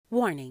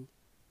Warning,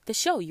 the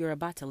show you're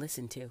about to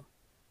listen to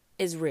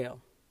is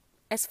real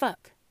as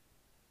fuck.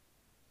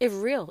 If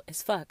real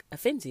as fuck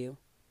offends you,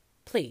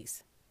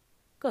 please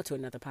go to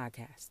another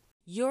podcast.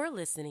 You're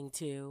listening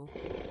to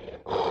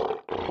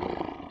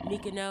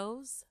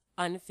Mykonos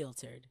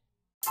Unfiltered.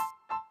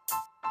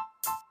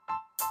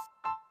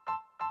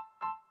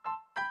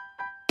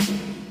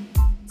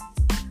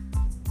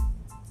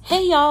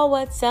 Hey y'all,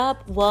 what's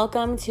up?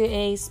 Welcome to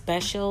a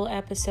special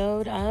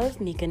episode of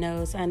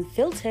Mykonos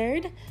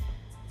Unfiltered.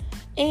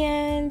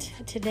 And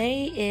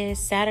today is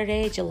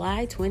Saturday,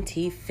 July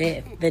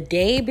 25th, the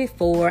day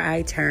before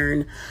I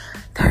turn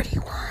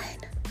 31.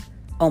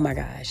 Oh my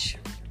gosh.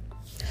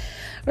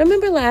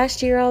 Remember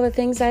last year, all the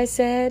things I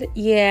said?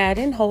 Yeah, I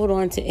didn't hold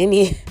on to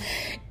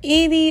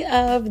any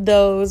of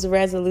those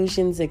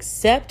resolutions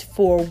except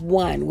for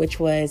one, which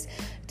was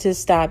to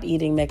stop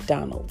eating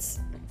McDonald's.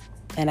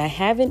 And I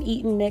haven't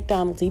eaten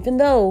McDonald's, even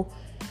though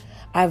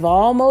I've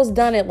almost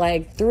done it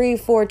like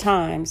 3-4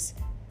 times.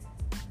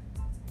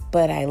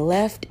 But I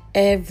left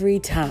every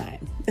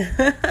time.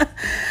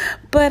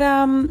 But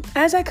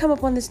as I come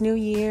up on this new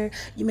year,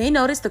 you may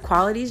notice the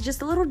quality is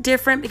just a little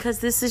different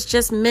because this is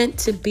just meant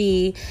to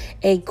be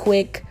a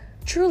quick,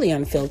 truly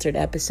unfiltered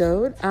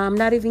episode. I'm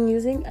not even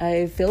using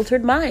a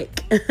filtered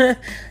mic,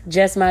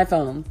 just my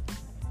phone.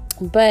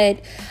 But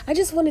I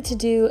just wanted to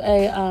do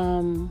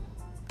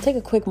take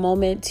a quick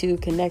moment to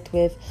connect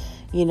with,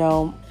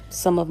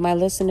 some of my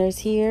listeners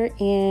here,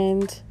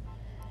 and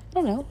I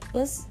don't know,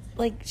 let's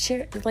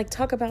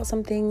talk about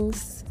some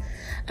things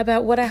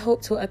about what I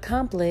hope to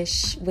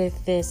accomplish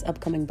with this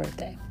upcoming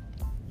birthday.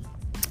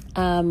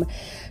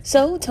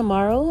 So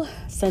tomorrow,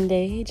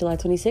 Sunday, July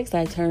 26th,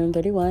 I turn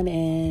 31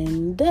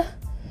 and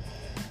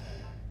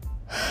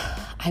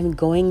I'm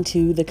going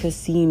to the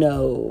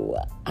casino.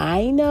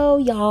 I know,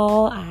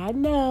 y'all. I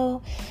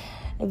know.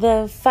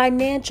 The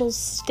financial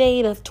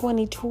state of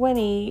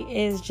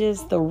 2020 is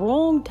just the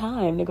wrong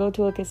time to go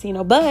to a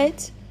casino,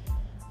 but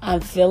I'm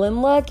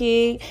feeling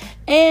lucky.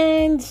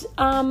 And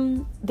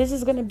this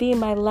is going to be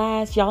my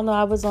last. Y'all know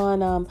I was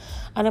on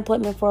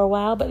unemployment for a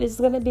while, but this is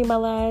going to be my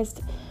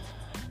last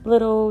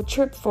little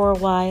trip for a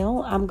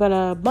while. I'm going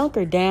to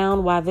bunker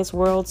down while this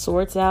world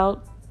sorts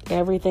out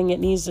everything it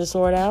needs to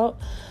sort out.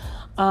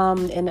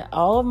 And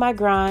all of my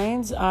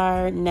grinds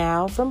are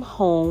now from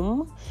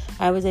home.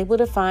 I was able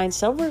to find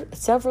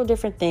several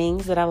different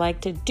things that I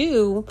like to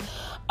do,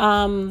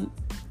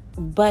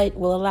 but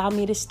will allow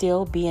me to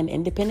still be an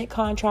independent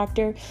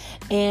contractor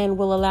and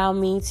will allow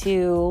me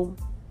to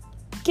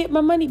get my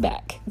money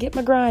back, get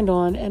my grind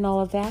on and all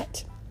of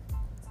that.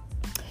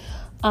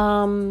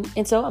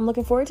 And so I'm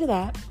looking forward to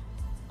that.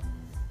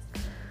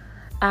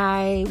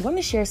 I want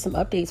to share some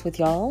updates with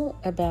y'all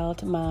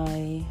about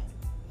my,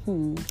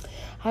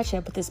 how should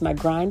I put this? My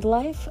grind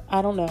life?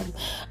 I don't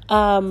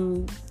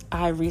know.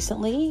 I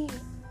recently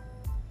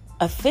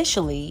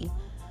officially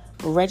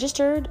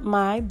registered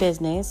my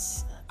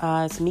business.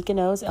 It's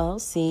Mykonos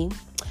LLC.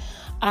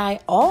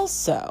 I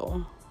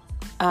also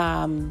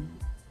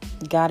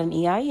got an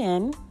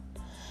EIN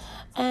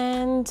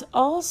and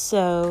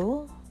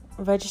also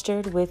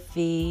registered with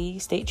the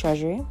state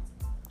treasurer,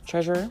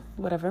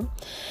 whatever,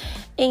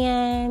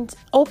 and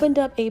opened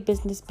up a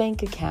business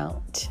bank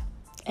account.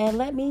 And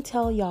let me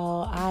tell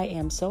y'all, I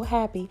am so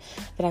happy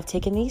that I've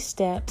taken these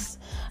steps.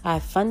 I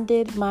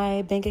funded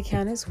my bank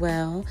account as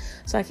well,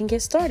 so I can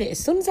get started. As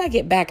soon as I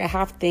get back, I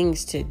have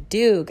things to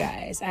do,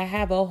 guys. I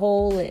have a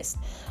whole list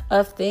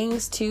of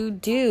things to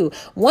do.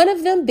 One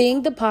of them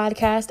being the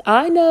podcast.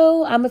 I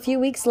know I'm a few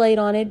weeks late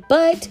on it,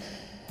 but,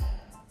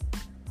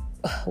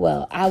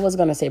 well, I was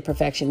going to say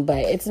perfection, but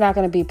it's not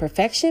going to be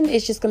perfection.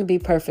 It's just going to be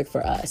perfect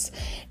for us.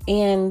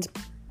 And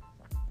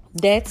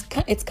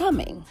it's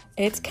coming.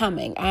 It's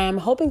coming. I'm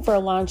hoping for a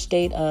launch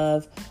date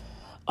of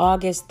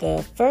August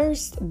the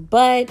 1st,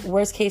 but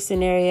worst case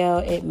scenario,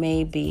 it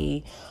may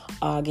be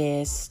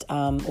August,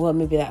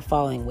 maybe that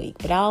following week.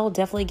 But I'll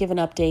definitely give an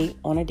update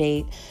on a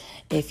date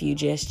if you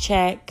just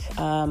check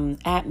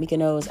at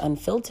Mykonos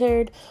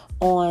Unfiltered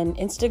on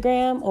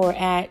Instagram or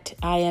at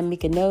I am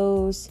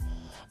Mykonos.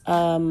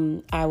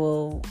 I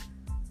will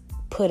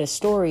put a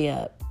story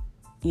up,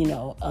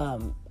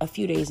 a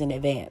few days in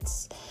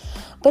advance.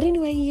 But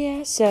anyway,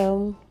 yeah,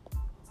 so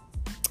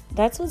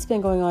that's what's been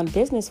going on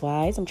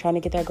business-wise. I'm trying to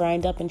get that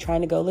grind up and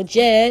trying to go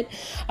legit.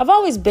 I've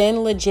always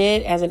been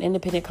legit as an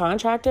independent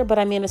contractor, but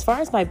I mean, as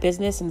far as my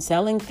business and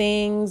selling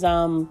things,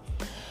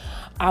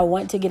 I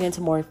want to get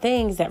into more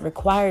things that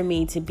require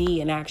me to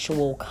be an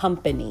actual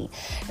company.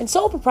 And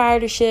sole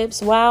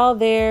proprietorships, while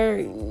they're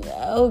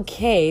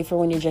okay for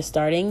when you're just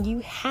starting, you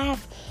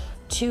have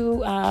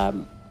to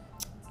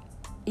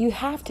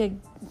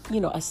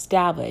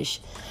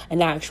establish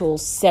an actual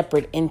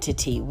separate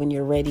entity when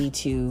you're ready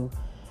to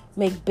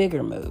make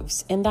bigger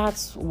moves. And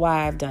that's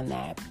why I've done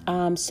that.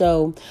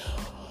 So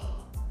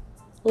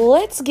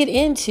let's get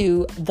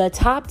into the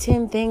top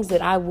 10 things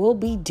that I will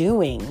be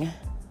doing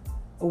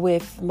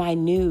with my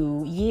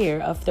new year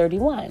of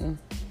 31.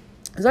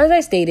 So as I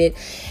stated,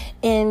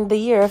 in the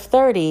year of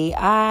 30,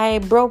 I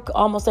broke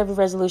almost every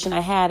resolution I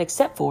had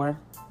except for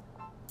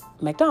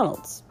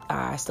McDonald's.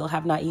 I still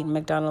have not eaten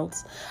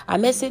McDonald's. I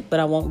miss it, but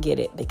I won't get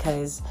it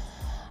because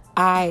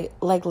I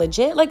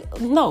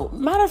no,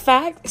 matter of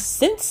fact,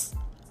 since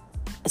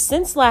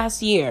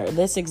last year,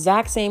 this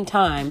exact same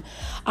time,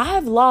 I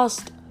have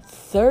lost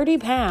 30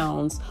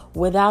 pounds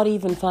without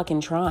even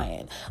fucking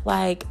trying.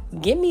 Like,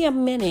 give me a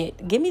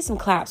minute. Give me some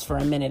claps for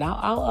a minute.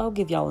 I'll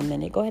give y'all a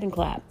minute. Go ahead and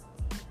clap.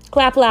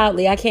 Clap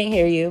loudly. I can't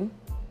hear you.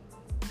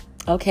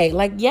 Okay,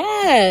 like,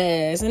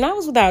 yes. And that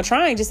was without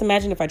trying. Just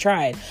imagine if I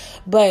tried.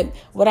 But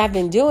what I've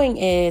been doing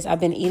is I've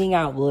been eating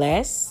out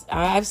less.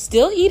 I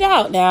still eat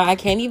out now. I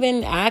can't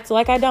even act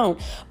like I don't.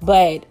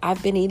 But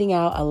I've been eating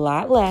out a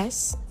lot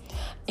less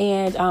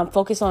and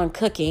focus on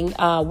cooking.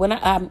 I went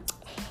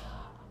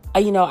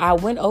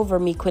over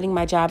me quitting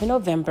my job in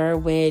November,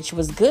 which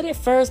was good at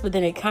first, but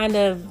then it kind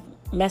of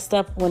messed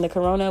up when the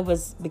corona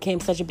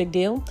became such a big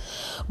deal.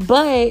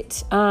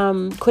 But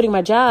quitting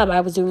my job,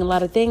 I was doing a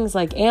lot of things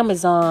like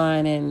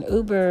Amazon and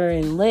Uber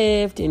and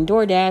Lyft and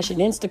DoorDash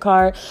and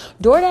Instacart.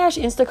 DoorDash,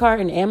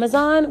 Instacart, and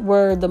Amazon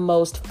were the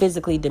most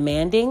physically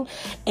demanding,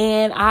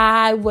 and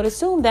I would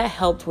assume that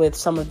helped with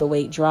some of the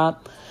weight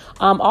drop.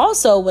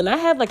 Also, when I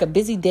have like a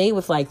busy day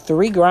with like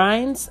 3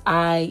 grinds,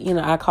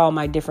 I call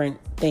my different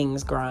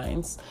things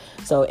grinds.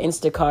 So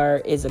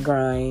Instacart is a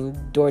grind,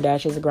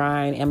 DoorDash is a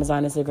grind,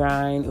 Amazon is a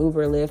grind,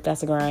 Uber, Lyft,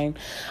 that's a grind.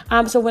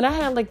 So when I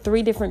had like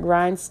 3 different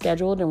grinds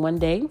scheduled in one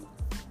day,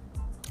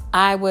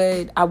 I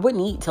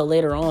wouldn't eat till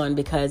later on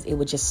because it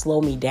would just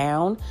slow me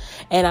down.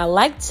 And I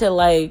like to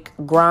like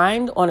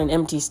grind on an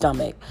empty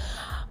stomach.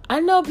 I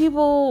know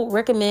people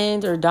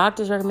recommend, or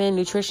doctors recommend,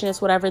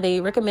 nutritionists, whatever,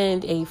 they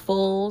recommend a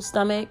full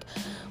stomach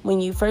when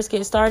you first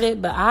get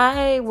started. But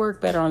I work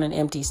better on an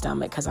empty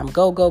stomach because I'm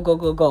go.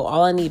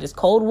 All I need is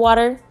cold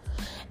water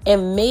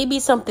and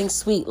maybe something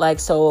sweet. Like,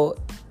 so,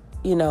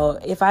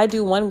 if I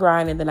do one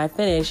grind and then I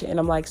finish and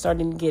I'm like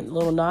starting to get a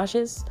little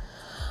nauseous,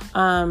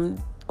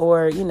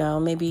 or,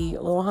 maybe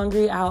a little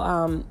hungry,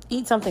 I'll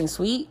eat something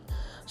sweet.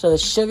 So the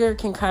sugar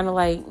can kind of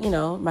like,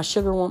 my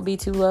sugar won't be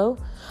too low.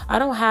 I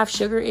don't have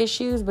sugar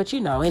issues, but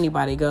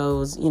anybody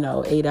goes,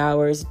 8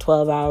 hours,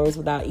 12 hours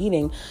without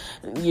eating,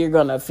 you're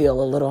going to feel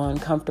a little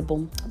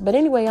uncomfortable. But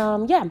anyway,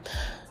 yeah.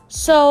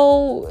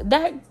 So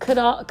that could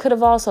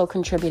have also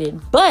contributed.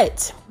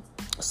 But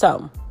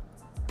so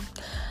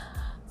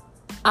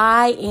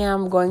I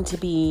am going to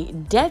be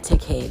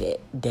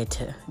dedicated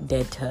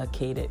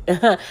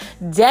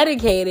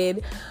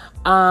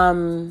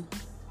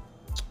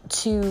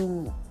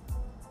to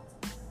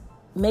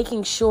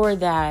making sure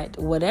that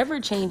whatever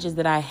changes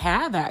that I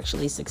have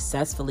actually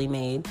successfully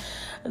made,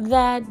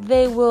 that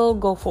they will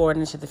go forward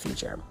into the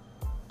future.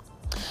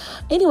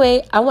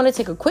 Anyway, I want to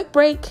take a quick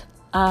break.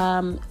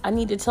 I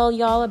need to tell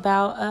y'all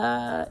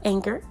about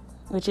Anchor,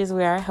 which is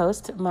where I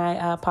host my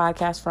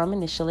podcast from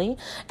initially,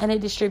 and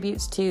it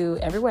distributes to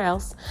everywhere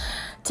else.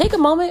 Take a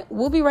moment.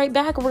 We'll be right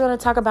back, and we're going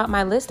to talk about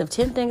my list of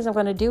 10 things I'm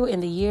going to do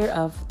in the year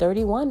of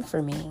 31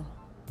 for me.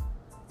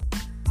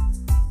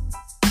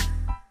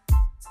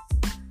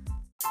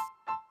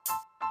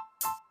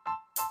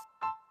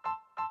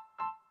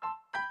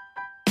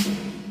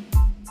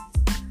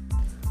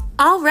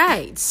 All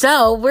right,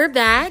 so we're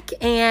back,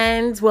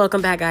 and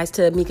welcome back, guys,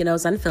 to Mika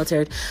Knows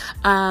Unfiltered.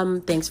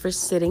 Thanks for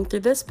sitting through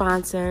the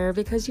sponsor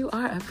because you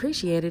are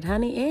appreciated,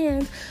 honey,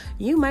 and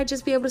you might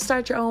just be able to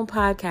start your own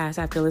podcast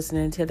after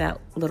listening to that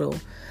little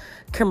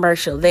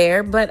commercial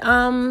there. But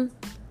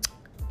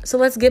so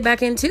let's get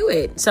back into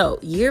it. So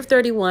year of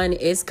 31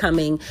 is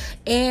coming,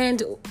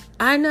 and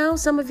I know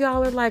some of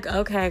y'all are like,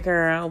 okay,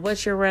 girl,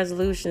 what's your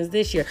resolutions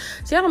this year?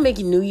 See, I don't make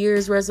New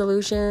Year's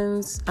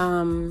resolutions.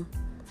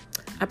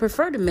 I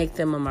prefer to make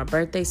them on my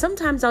birthday.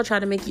 Sometimes I'll try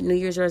to make New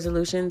Year's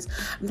resolutions.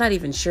 I'm not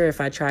even sure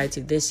if I tried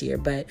to this year,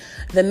 but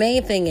the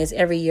main thing is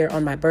every year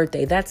on my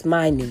birthday, that's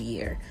my new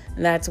year.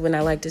 And that's when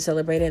I like to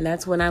celebrate it. And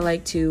that's when I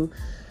like to,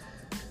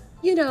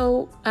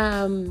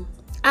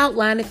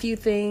 outline a few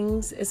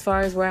things as far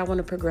as where I want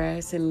to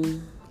progress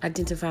and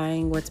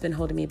identifying what's been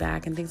holding me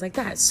back and things like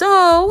that.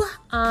 So,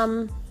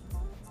 the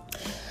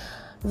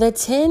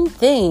 10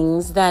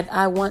 things that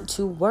I want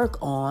to work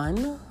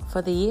on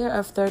for the year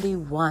of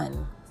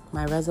 31.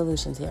 My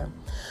resolutions here.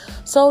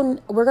 So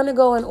we're going to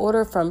go in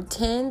order from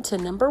 10 to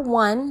number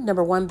 1.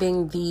 Number 1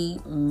 being the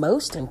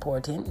most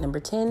important. Number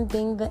 10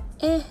 being the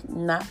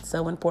not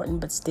so important,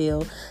 but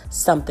still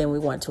something we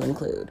want to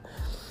include.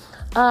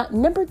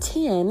 Number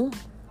 10,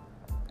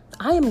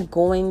 I am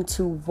going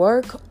to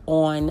work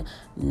on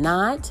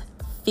not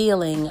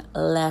feeling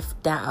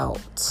left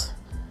out.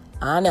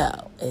 I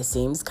know it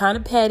seems kind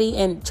of petty,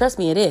 and trust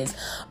me, it is.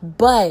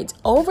 But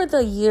over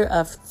the year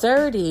of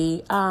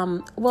 30,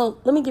 well,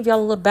 let me give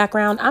y'all a little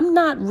background. I'm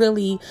not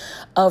really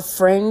a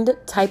friend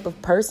type of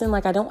person.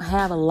 Like, I don't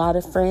have a lot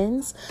of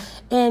friends.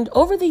 And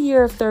over the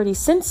year of 30,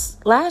 since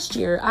last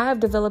year, I have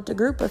developed a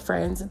group of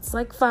friends. It's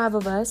like 5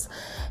 of us.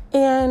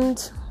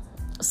 And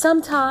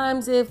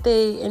sometimes if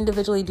they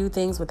individually do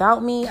things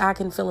without me, I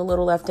can feel a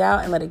little left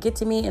out and let it get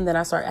to me. And then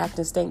I start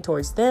acting stink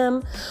towards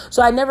them.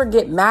 So I never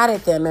get mad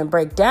at them and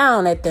break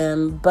down at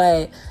them.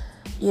 But,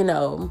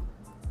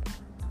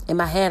 in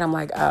my head, I'm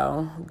like,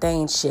 oh, they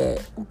ain't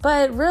shit.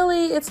 But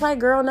really, it's like,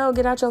 girl, no,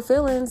 get out your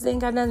feelings. They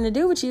ain't got nothing to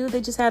do with you.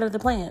 They just had other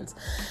plans.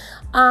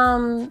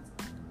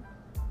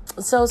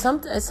 So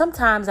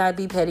sometimes I'd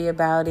be petty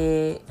about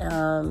it.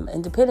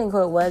 And depending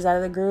who it was out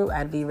of the group,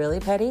 I'd be really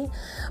petty.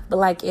 But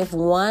like if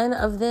one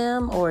of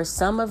them or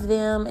some of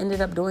them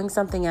ended up doing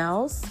something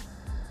else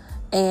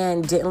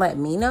and didn't let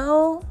me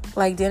know,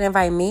 like didn't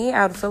invite me,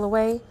 I would feel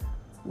away.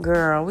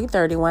 Girl, we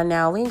 31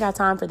 now. We ain't got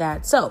time for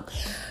that. So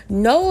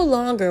no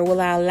longer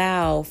will I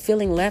allow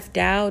feeling left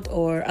out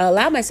or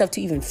allow myself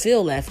to even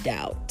feel left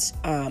out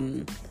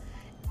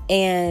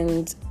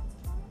and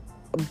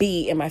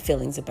be in my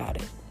feelings about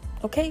it.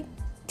 Okay?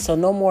 So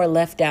no more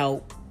left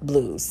out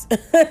blues.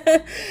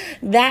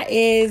 That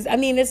is, I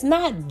mean, it's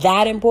not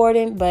that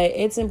important, but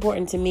it's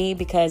important to me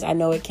because I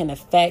know it can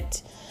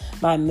affect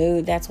my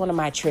mood. That's one of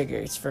my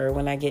triggers for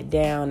when I get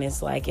down.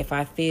 It's like if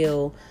I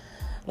feel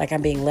like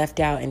I'm being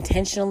left out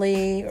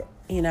intentionally,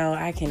 you know,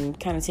 I can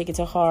kind of take it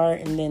to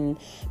heart and then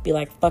be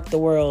like, fuck the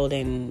world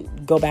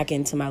and go back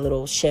into my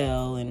little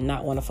shell and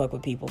not want to fuck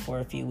with people for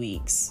a few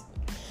weeks.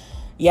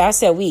 Yeah, I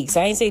said weeks.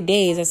 I ain't say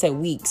days. I said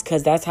weeks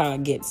because that's how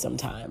it gets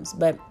sometimes.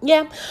 But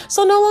yeah,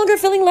 so no longer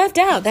feeling left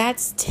out.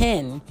 That's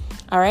 10.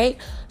 All right.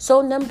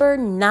 So number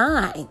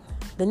 9.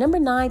 The number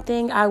 9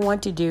 thing I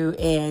want to do,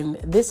 and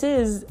this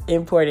is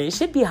important. It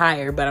should be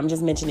higher, but I'm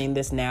just mentioning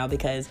this now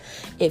because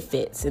it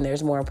fits and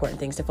there's more important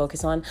things to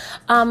focus on.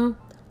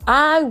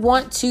 I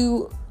want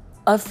to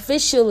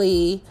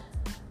officially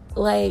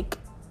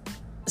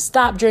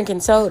stop drinking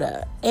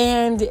soda.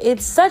 And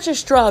it's such a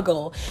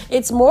struggle.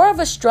 It's more of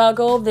a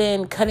struggle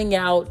than cutting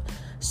out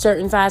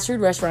certain fast food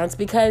restaurants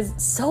because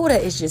soda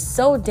is just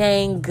so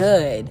dang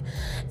good.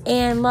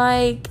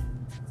 And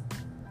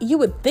you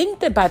would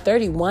think that by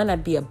 31,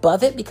 I'd be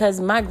above it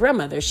because my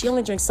grandmother, she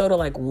only drinks soda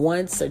like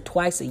once or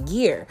twice a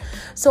year.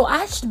 So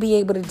I should be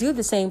able to do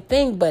the same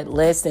thing. But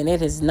listen,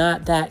 it is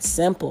not that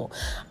simple.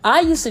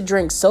 I used to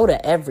drink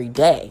soda every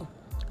day.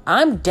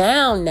 I'm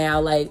down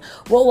now.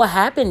 What will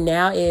happen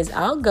now is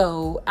I'll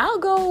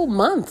go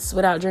months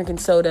without drinking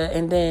soda.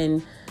 And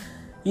then,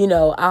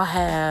 I'll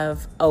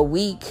have a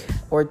week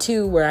or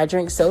two where I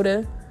drink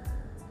soda.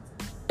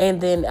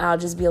 And then I'll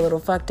just be a little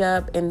fucked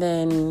up. And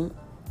then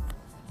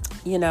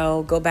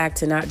go back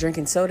to not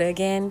drinking soda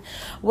again.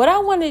 What I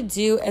want to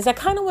do is I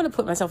kind of want to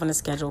put myself on a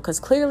schedule because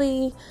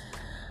clearly,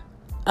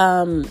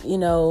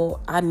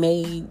 I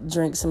may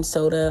drink some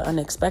soda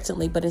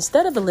unexpectedly, but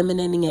instead of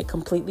eliminating it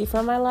completely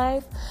from my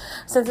life,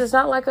 since it's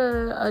not like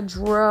a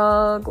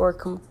drug or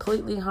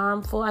completely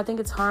harmful, I think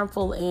it's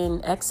harmful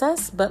in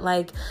excess, but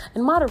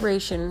in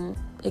moderation,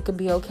 it could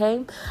be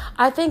okay.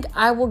 I think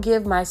I will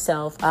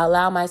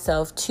allow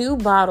myself 2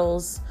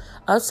 bottles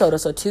of soda.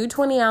 So 2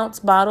 20-ounce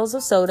bottles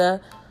of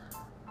soda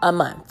a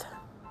month.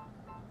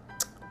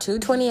 2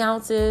 20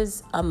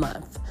 ounces a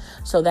month.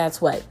 So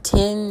that's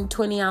 10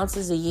 20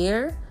 ounces a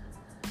year.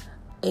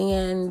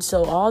 And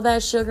so all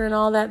that sugar and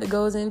all that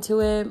goes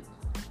into it,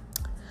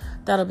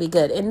 that'll be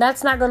good. And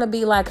that's not going to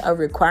be a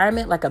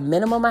requirement, a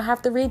minimum I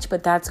have to reach,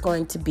 but that's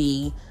going to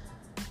be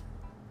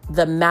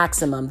the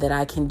maximum that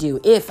I can do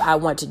if I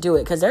want to do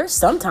it. Because there's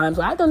some times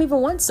where I don't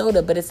even want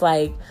soda, but it's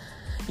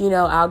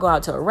I'll go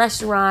out to a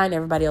restaurant,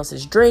 everybody else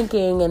is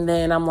drinking, and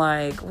then I'm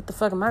like, what the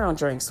fuck am I going to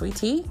drink? Sweet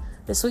tea?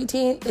 The sweet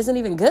tea isn't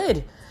even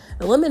good.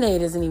 The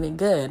lemonade isn't even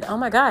good. Oh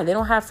my God, they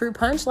don't have fruit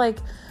punch? They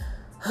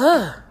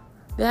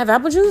have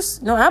apple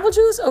juice? No apple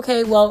juice?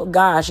 Okay, well,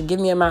 gosh, give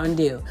me a Mountain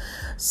Dew.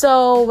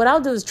 So what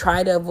I'll do is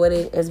try to avoid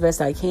it as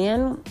best I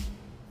can,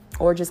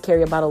 or just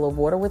carry a bottle of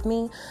water with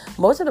me.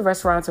 Most of the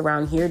restaurants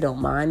around here don't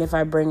mind if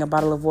I bring a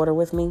bottle of water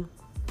with me.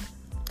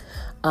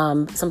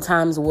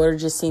 Sometimes water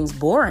just seems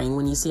boring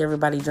when you see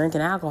everybody drinking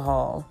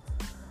alcohol.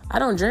 I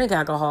don't drink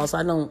alcohol, so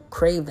I don't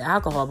crave the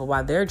alcohol. But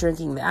while they're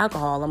drinking the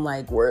alcohol, I'm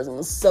like, where's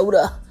my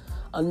soda?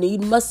 I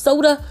need my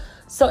soda.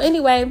 So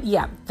anyway,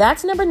 yeah,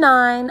 that's number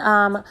 9.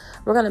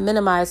 We're going to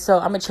minimize. So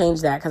I'm going to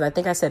change that because I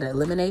think I said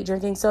eliminate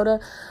drinking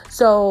soda.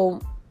 So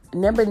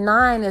number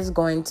 9 is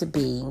going to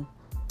be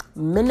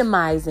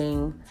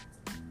minimizing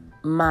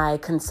my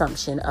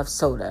consumption of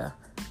soda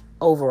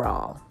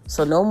overall.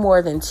 So no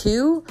more than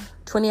 2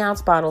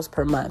 20-ounce bottles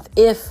per month,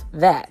 if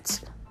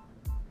that.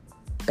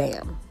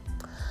 Bam.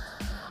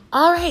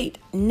 All right,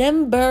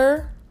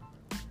 number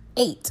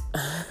 8.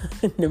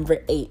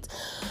 Number 8.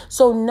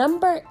 So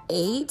number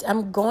 8,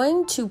 I'm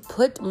going to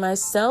put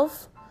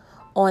myself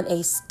on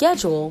a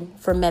schedule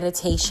for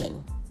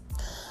meditation.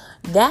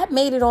 That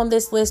made it on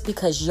this list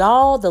because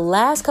y'all, the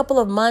last couple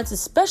of months,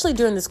 especially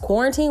during this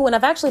quarantine, when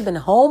I've actually been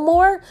home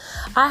more,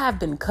 I have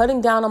been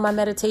cutting down on my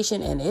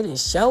meditation and it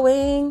is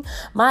showing.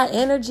 My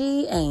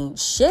energy ain't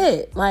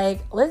shit. Let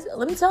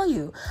me tell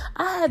you,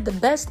 I had the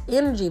best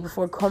energy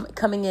before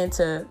coming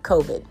into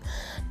COVID.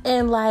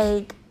 And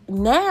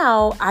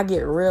now I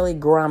get really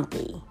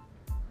grumpy.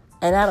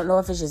 And I don't know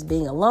if it's just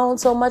being alone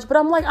so much, but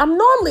I'm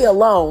normally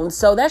alone,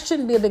 so that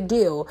shouldn't be a big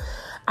deal.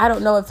 I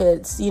don't know if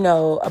it's,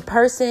 a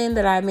person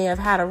that I may have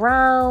had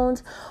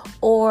around,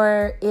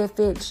 or if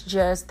it's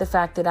just the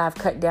fact that I've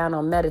cut down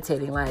on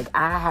meditating. Like,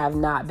 I have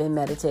not been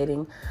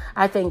meditating.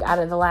 I think out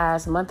of the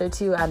last month or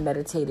two, I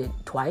meditated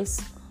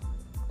twice,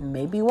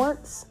 maybe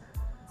once.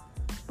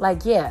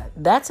 Like, yeah,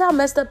 that's how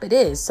messed up it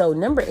is. So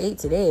number 8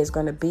 today is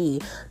going to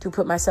be to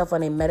put myself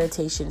on a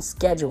meditation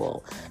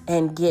schedule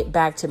and get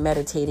back to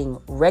meditating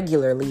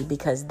regularly,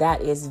 because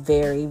that is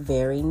very,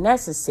 very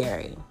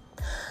necessary.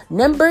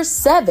 Number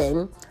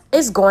 7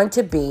 is going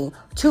to be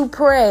to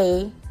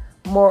pray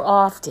more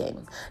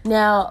often.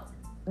 Now,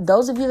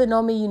 those of you that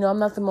know me, you know I'm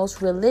not the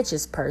most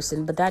religious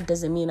person, but that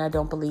doesn't mean I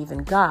don't believe in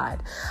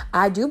God.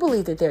 I do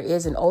believe that there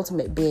is an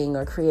ultimate being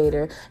or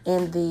creator.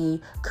 In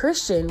the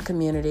Christian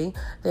community,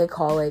 they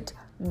call it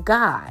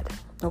God,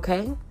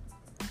 okay?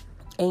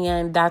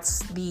 And that's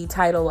the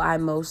title I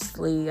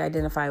mostly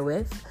identify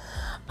with.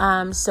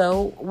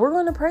 So we're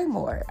going to pray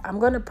more. I'm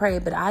going to pray,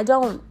 but I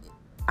don't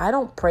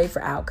pray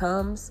for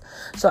outcomes.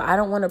 So I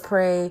don't want to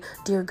pray,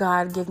 dear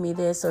God, give me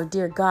this, or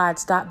dear God,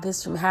 stop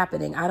this from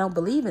happening. I don't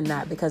believe in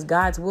that, because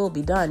God's will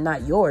be done,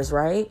 not yours,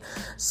 right?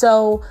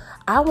 So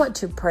I want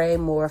to pray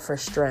more for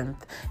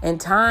strength. In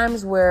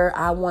times where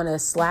I want to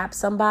slap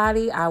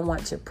somebody, I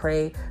want to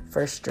pray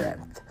for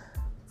strength.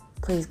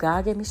 Please,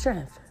 God, give me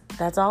strength.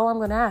 That's all I'm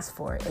going to ask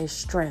for is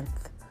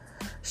strength.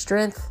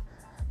 Strength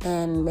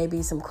and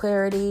maybe some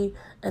clarity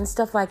and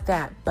stuff like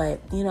that. But,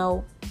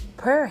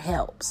 prayer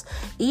helps.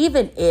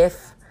 Even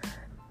if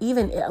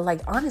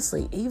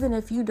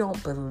you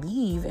don't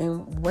believe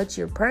in what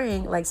you're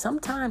praying, like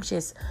sometimes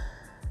just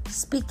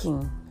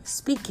speaking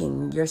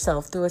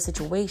yourself through a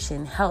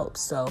situation helps.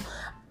 So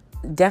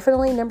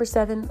definitely number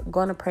 7,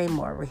 going to pray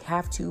more. We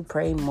have to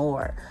pray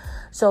more.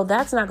 So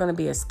that's not going to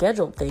be a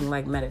scheduled thing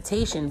like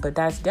meditation, but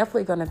that's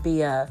definitely going to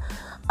be a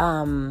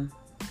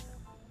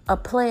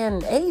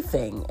plan A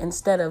thing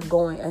instead of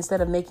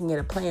making it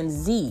a plan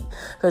Z.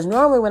 Because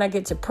normally when I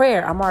get to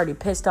prayer, I'm already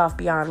pissed off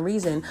beyond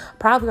reason.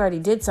 Probably already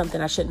did something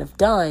I shouldn't have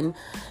done.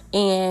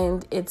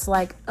 And it's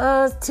like,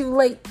 it's too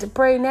late to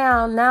pray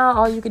now. Now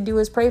all you can do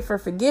is pray for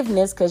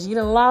forgiveness because you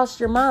done lost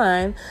your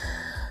mind.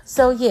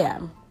 So yeah,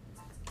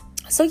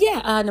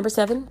 number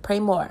 7, pray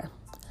more.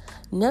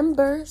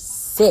 Number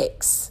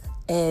 6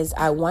 is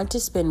I want to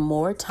spend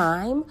more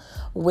time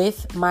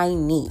with my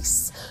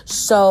niece.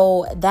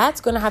 So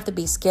that's going to have to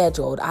be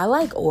scheduled. I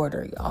like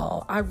order,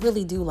 y'all. I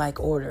really do like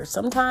order.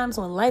 Sometimes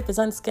when life is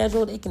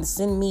unscheduled, it can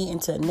send me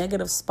into a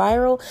negative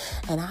spiral,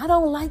 and I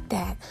don't like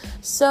that.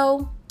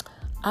 So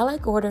I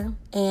like order,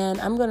 and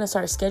I'm going to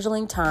start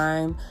scheduling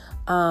time.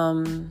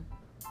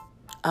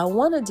 I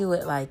want to do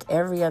it like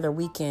every other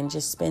weekend,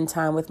 just spend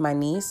time with my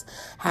niece,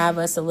 have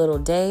us a little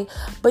day.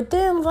 But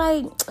then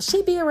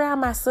she be around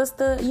my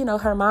sister,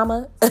 her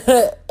mama.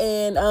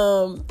 And,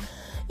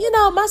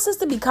 my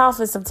sister be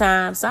coughing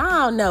sometimes. So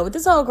I don't know. With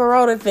this whole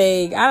corona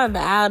thing, I don't know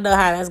how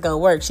that's going to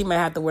work. She might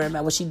have to wear a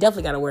mask. Well, she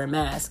definitely got to wear a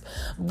mask.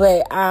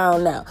 But I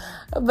don't know.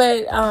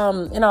 But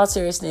in all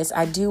seriousness,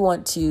 I do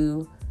want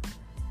to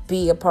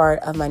be a part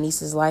of my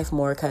niece's life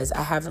more, because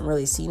I haven't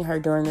really seen her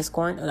during this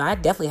quarantine. I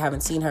definitely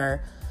haven't seen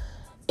her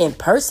in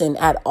person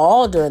at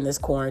all during this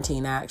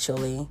quarantine,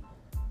 actually,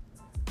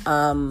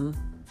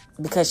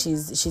 because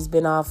she's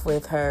been off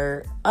with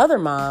her other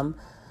mom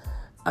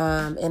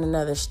in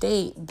another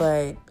state.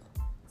 But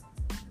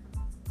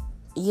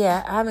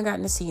yeah, I haven't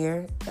gotten to see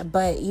her.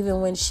 But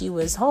even when she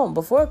was home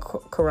before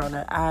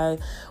Corona, I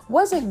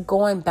wasn't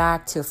going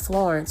back to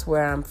Florence,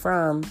 where I'm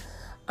from.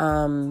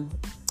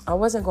 I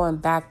wasn't going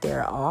back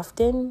there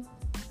often.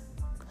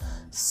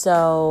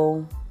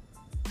 So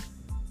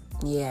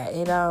yeah,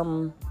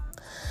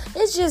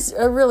 it's just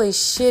a really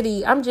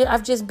shitty,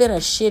 I've just been a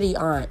shitty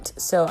aunt.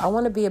 So I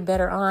want to be a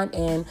better aunt.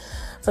 And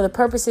for the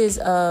purposes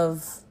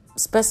of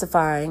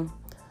specifying,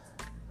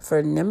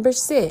 for number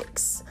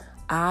 6,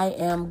 I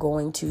am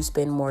going to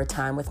spend more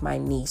time with my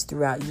niece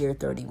throughout year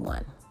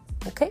 31.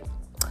 Okay.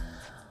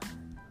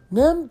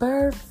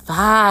 Number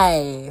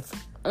 5.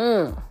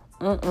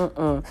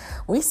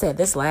 We said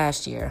this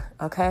last year.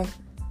 Okay.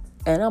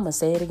 And I'm going to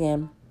say it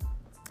again.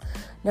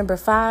 Number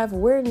 5,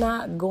 we're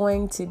not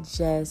going to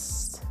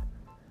just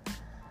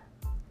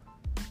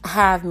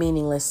have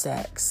meaningless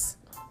sex.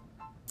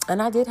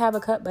 And I did have a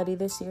cut buddy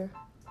this year.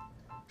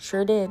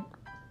 Sure did.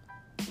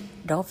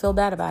 Don't feel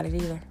bad about it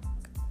either.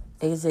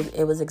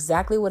 It was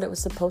exactly what it was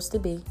supposed to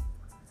be.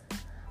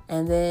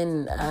 And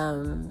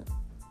then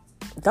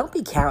don't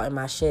be counting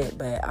my shit,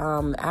 but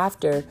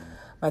after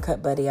my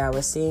cut buddy, I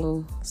was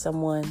seeing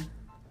someone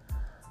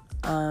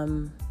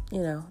that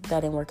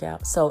didn't work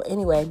out. So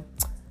anyway,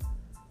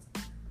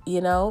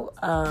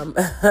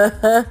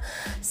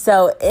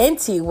 so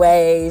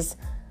anyways,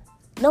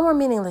 no more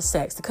meaningless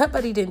sex. The cut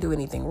buddy didn't do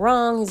anything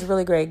wrong. He's a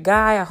really great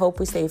guy. I hope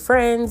we stay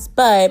friends.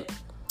 But,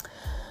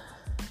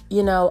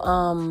 yeah,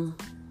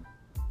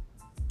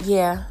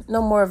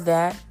 no more of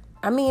that.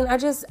 I mean, I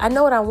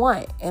know what I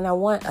want. And I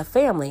want a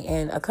family.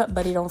 And a cut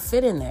buddy don't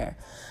fit in there.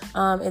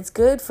 It's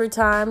good for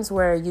times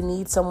where you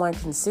need someone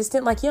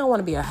consistent. Like, you don't want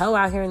to be a hoe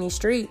out here in these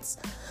streets.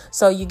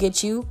 So you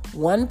get you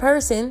one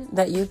person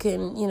that you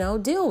can,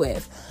 deal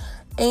with.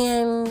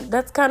 And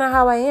that's kind of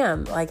how I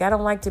am. Like, I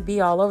don't like to be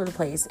all over the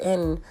place.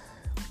 And,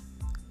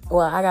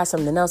 well, I got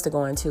something else to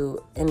go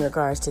into in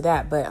regards to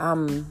that. But,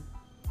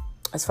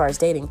 as far as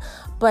dating.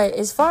 But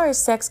as far as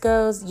sex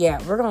goes, yeah,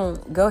 we're going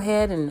to go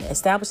ahead and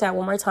establish that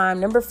one more time.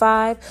 Number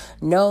 5,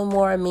 no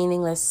more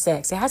meaningless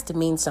sex. It has to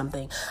mean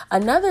something.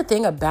 Another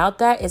thing about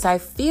that is I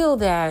feel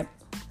that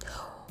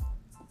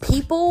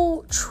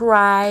people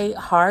try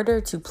harder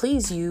to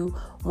please you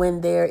when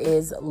there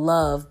is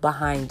love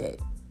behind it.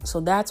 So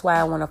that's why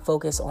I want to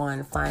focus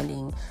on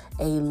finding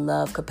a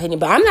love companion.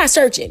 But I'm not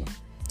searching.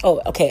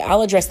 Oh, okay.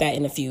 I'll address that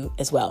in a few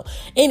as well.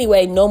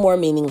 Anyway, no more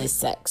meaningless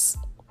sex.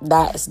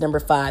 That's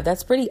number 5.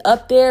 That's pretty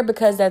up there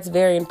because that's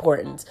very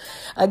important.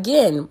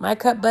 Again, my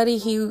cut buddy,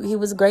 he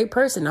was a great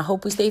person. I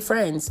hope we stay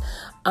friends.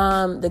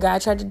 The guy I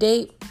tried to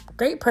date,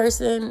 great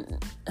person.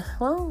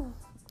 Well,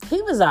 he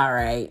was all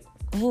right.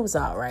 A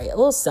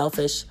little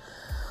selfish.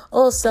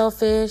 Let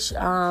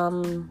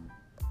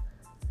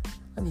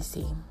me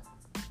see.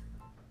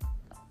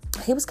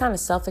 He was kind of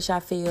selfish, I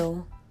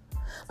feel.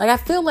 Like, I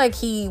feel like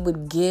he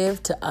would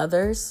give to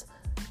others,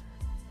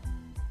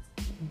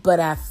 but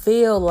I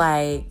feel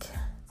like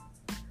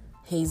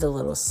he's a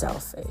little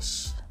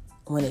selfish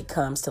when it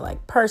comes to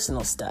like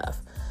personal stuff.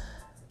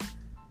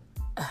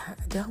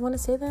 Do I want to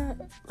say that?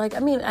 Like, I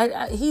mean,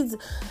 he's,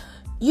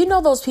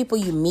 those people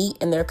you meet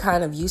and they're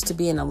kind of used to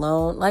being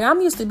alone. Like,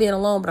 I'm used to being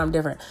alone, but I'm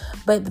different.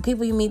 But the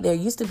people you meet, they're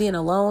used to being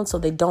alone, so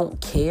they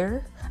don't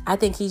care. I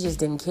think he just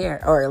didn't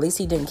care, or at least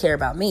he didn't care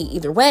about me.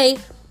 Either way,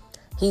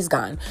 he's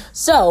gone.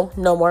 So,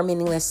 no more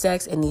meaningless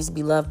sex. It needs to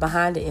be love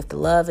behind it. If the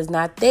love is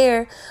not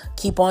there,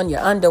 keep on your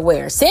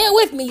underwear. Say it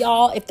with me,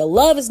 y'all. If the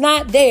love is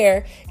not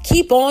there,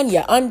 keep on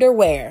your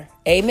underwear.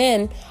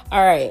 Amen.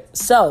 All right.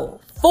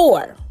 So,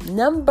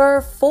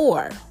 number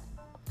 4.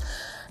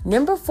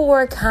 Number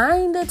 4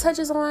 kind of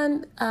touches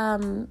on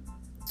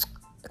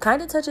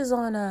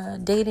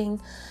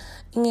dating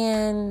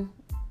and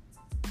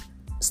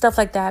stuff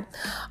like that.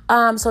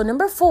 So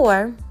number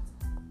 4,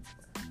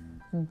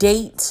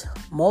 date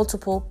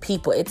multiple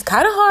people. It's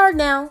kind of hard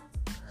now.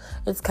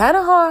 It's kind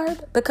of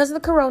hard because of the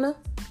corona.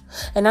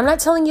 And I'm not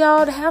telling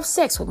y'all to have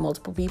sex with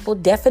multiple people.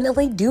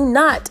 Definitely do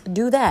not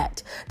do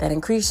that. That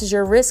increases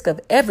your risk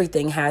of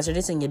everything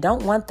hazardous, and you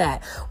don't want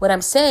that. What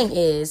I'm saying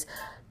is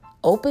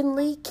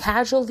openly,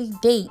 casually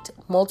date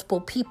multiple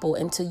people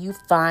until you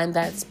find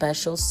that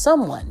special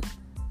someone.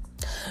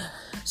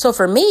 So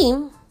for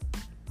me,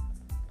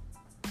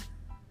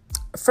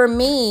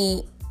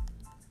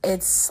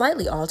 it's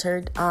slightly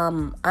altered.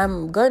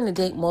 I'm going to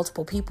date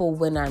multiple people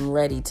when I'm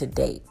ready to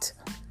date.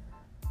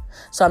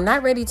 So I'm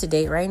not ready to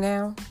date right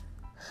now.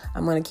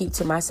 I'm going to keep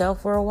to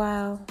myself for a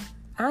while.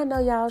 I know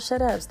y'all,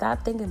 shut up.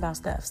 Stop thinking about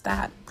stuff.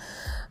 Stop.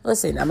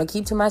 Listen, I'm going to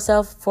keep to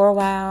myself for a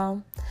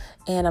while.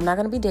 And I'm not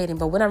going to be dating.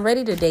 But when I'm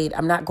ready to date,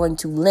 I'm not going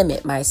to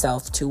limit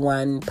myself to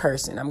one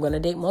person. I'm going to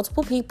date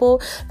multiple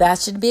people. That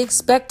should be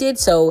expected.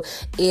 So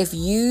if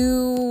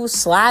you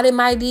slide in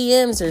my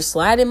DMs or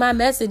slide in my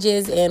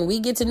messages and we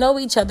get to know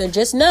each other,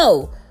 just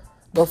know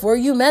before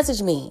you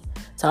message me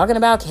talking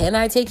about, can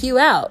I take you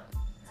out?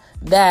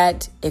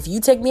 That if you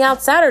take me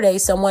out Saturday,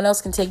 someone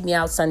else can take me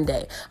out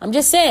Sunday. I'm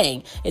just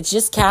saying, it's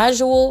just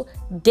casual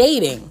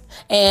dating.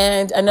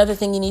 And another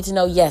thing you need to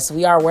know, yes,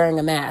 we are wearing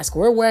a mask.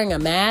 We're wearing a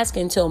mask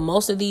until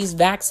most of these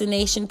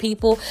vaccination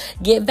people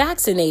get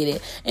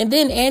vaccinated. And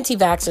then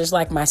anti-vaxxers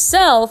like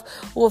myself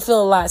will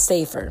feel a lot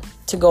safer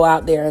to go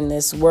out there in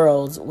this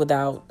world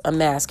without a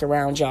mask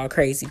around y'all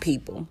crazy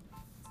people.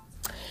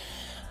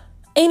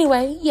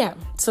 Anyway, yeah.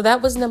 So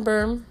that was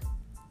number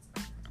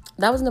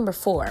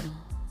 4.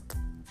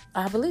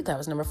 I believe that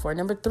was number 4.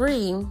 Number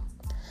 3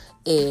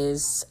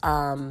 is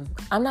I'm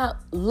not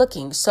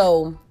looking.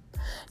 So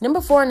number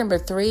 4 and number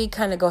 3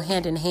 kind of go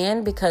hand in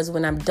hand because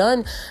when I'm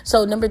done,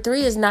 so number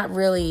 3 is not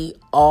really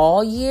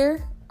all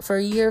year for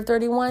a year of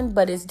 31,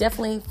 but it's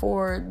definitely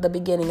for the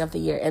beginning of the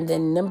year. And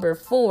then number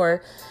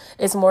 4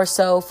 is more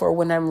so for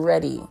when I'm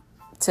ready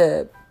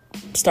to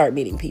start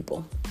meeting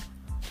people.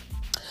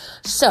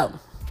 So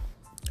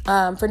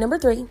for number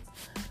 3,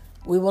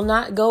 we will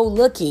not go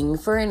looking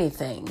for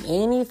anything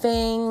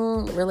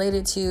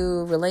related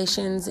to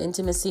relations,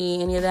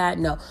 intimacy, any of that.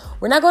 No,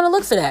 we're not going to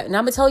look for that. And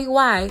I'm going to tell you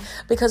why.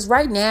 Because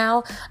right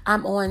now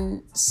I'm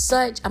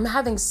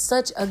having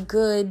such a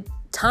good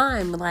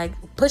time, like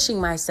pushing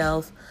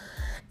myself.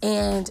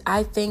 And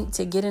I think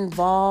to get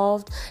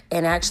involved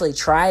and actually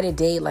try to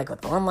date, like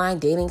with online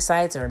dating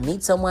sites or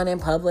meet someone in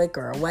public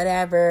or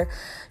whatever,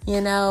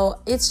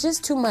 it's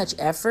just too much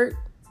effort.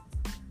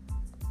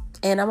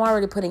 And I'm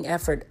already putting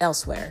effort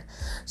elsewhere.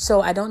 So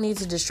I don't need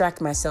to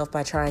distract myself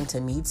by trying to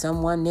meet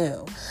someone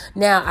new.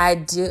 Now, I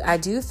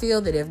do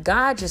feel that if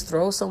God just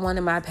throws someone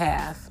in my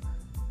path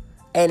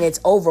and it's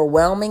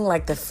overwhelming,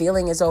 like the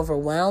feeling is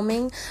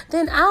overwhelming,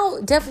 then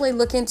I'll definitely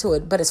look into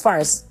it. But as far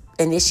as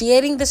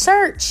initiating the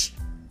search,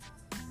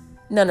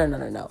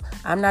 no.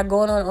 I'm not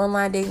going on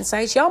online dating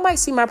sites. Y'all might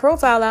see my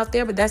profile out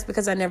there, but that's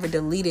because I never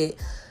deleted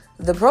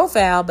the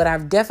profile, but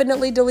I've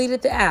definitely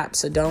deleted the app.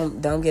 So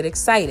don't get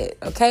excited.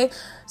 Okay.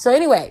 So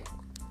anyway,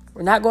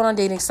 we're not going on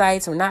dating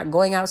sites. We're not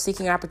going out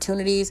seeking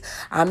opportunities.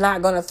 I'm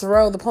not going to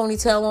throw the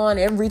ponytail on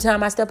every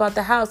time I step out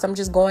the house. I'm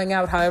just going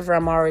out. However,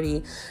 I'm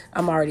already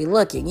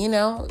looking,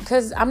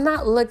 because I'm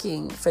not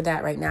looking for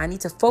that right now. I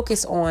need to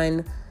focus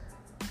on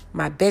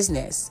my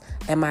business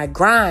and my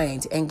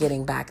grind and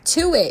getting back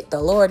to it.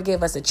 The Lord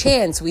gave us a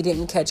chance. We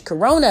didn't catch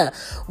Corona.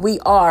 We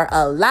are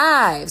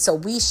alive. So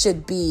we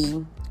should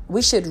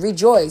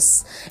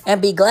rejoice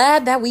and be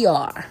glad that we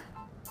are.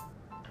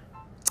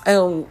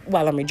 And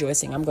while I'm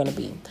rejoicing, I'm going to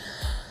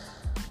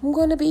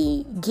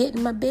be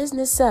getting my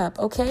business up.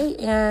 Okay.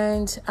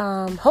 And,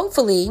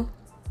 hopefully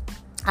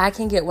I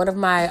can get one of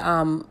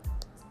my,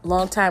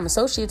 longtime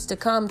associates to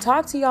come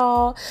talk to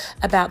y'all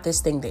about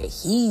this thing that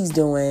he's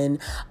doing,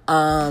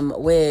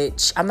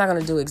 which I'm not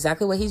going to do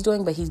exactly what he's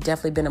doing, but he's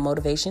definitely been a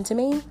motivation to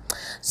me.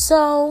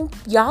 So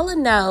y'all will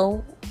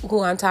know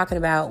who I'm talking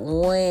about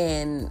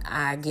when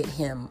I get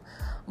him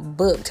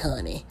booked,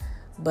 honey.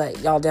 But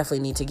y'all definitely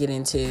need to get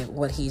into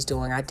what he's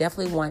doing. I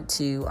definitely want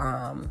to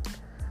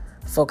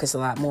focus a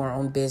lot more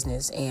on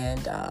business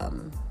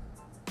and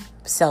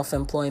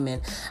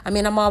self-employment. I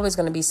mean, I'm always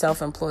going to be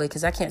self-employed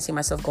because I can't see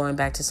myself going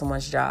back to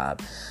someone's job.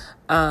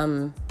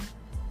 But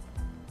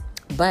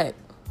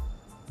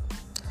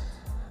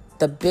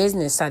the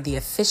business side, the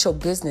official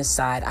business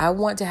side, I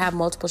want to have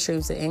multiple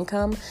streams of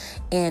income.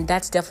 And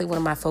that's definitely one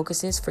of my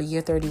focuses for year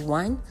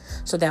 31.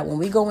 So that when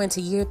we go into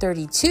year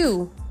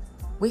 32,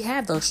 we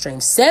have those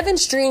streams. 7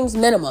 streams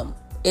minimum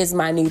is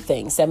my new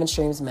thing. 7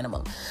 streams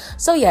minimum.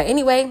 So yeah,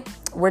 anyway,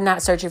 we're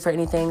not searching for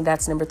anything.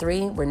 That's number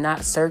 3. We're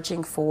not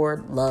searching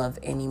for love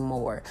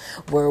anymore.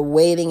 We're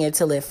waiting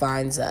until it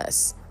finds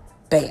us.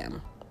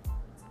 Bam.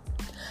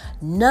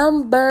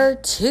 Number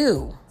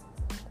 2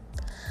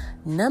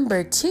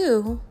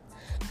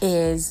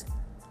 is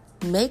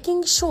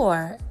making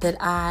sure that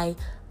I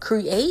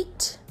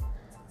create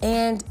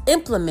and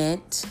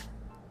implement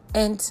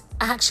and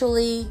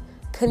actually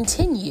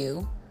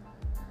continue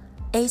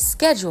a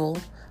schedule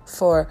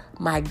for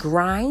my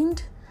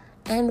grind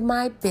and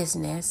my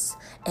business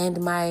and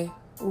my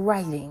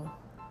writing.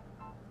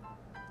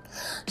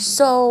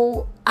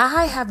 So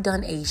I have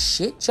done a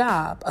shit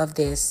job of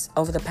this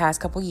over the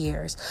past couple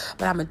years,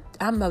 but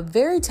I'm a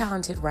very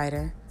talented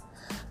writer.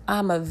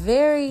 I'm a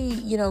very,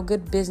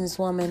 good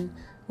businesswoman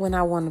when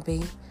I want to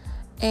be.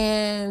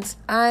 And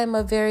I'm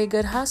a very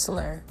good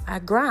hustler. I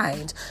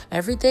grind.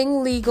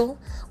 Everything legal.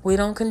 We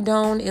don't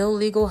condone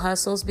illegal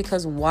hustles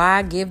because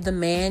why give the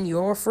man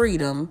your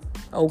freedom?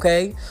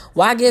 Okay?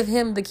 Why give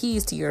him the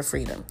keys to your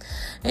freedom?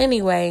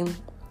 Anyway,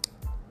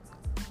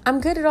 I'm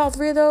good at all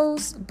 3 of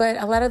those,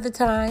 but a lot of the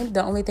time,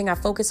 the only thing I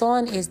focus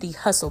on is the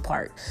hustle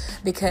part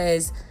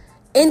because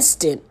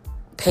instant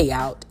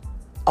payout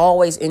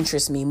always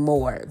interests me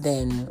more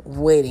than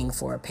waiting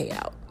for a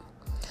payout.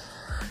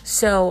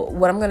 So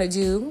what I'm going to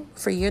do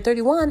for year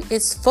 31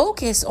 is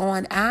focus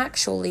on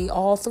actually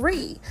all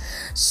 3.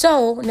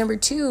 So number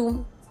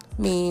 2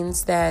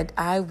 means that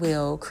I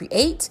will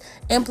create,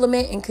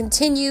 implement, and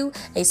continue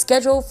a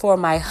schedule for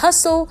my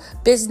hustle,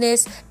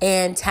 business,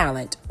 and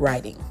talent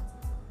writing.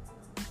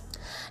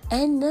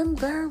 And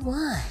number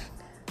one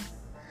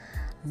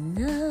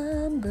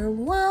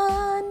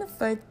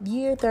for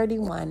year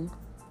 31.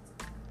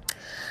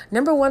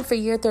 Number 1 for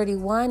year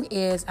 31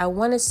 is I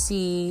want to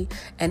see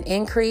an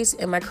increase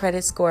in my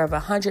credit score of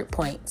 100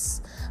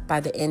 points by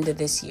the end of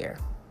this year.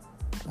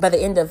 By the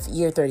end of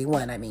year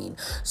 31, I mean.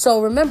 So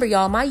remember,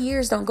 y'all, my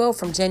years don't go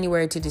from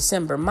January to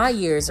December. My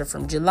years are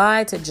from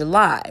July to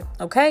July.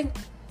 Okay?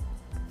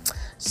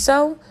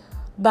 So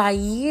by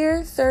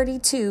year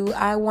 32,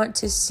 I want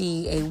to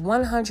see a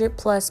 100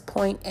 plus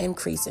point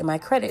increase in my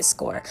credit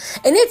score.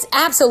 And it's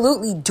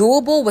absolutely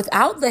doable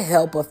without the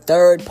help of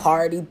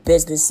third-party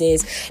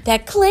businesses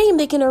that claim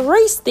they can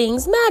erase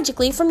things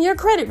magically from your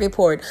credit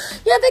report.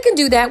 Yeah, they can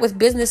do that with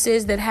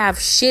businesses that have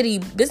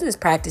shitty business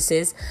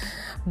practices.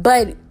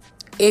 But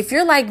if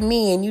you're like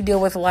me and you deal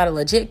with a lot of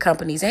legit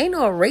companies, ain't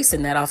no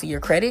erasing that off of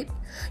your credit.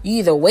 You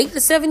either wait the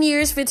 7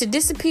 years for it to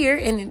disappear,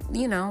 and,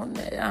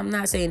 I'm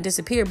not saying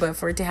disappear, but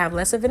for it to have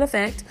less of an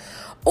effect,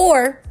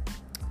 or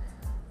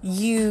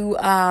you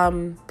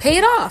pay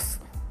it off.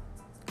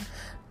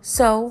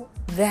 So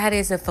that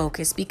is a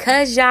focus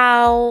because,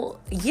 y'all,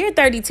 year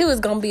 32 is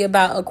going to be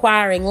about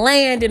acquiring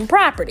land and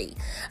property.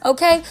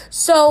 Okay,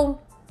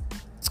 so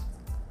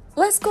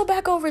let's go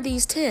back over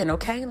these 10,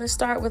 okay? Let's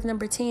start with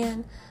number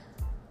 10.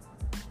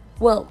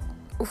 Well,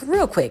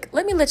 real quick,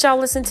 let me let y'all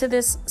listen to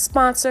this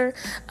sponsor.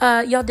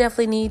 Y'all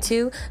definitely need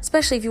to,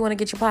 especially if you want to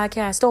get your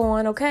podcast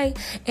on, okay?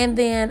 And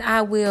then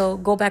I will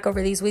go back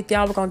over these with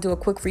y'all. We're going to do a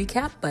quick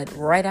recap, but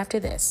right after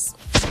this.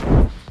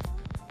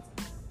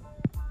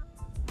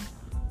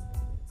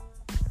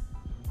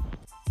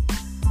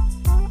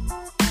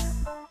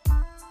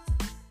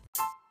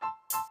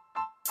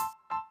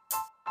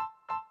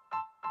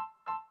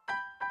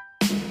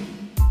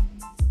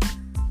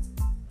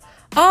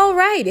 All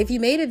right, if you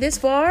made it this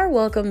far,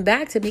 welcome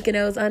back to Mika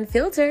Knows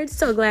Unfiltered.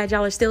 So glad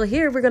y'all are still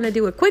here. We're going to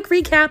do a quick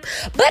recap.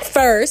 But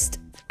first,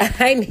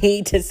 I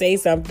need to say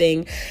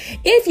something.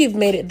 If you've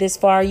made it this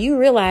far, you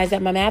realize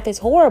that my math is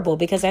horrible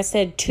because I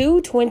said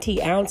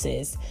 220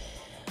 ounces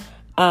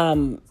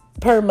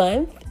per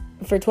month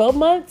for 12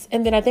 months.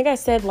 And then I think I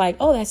said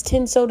that's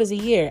 10 sodas a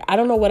year. I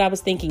don't know what I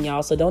was thinking,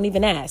 y'all. So don't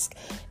even ask.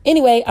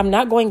 Anyway, I'm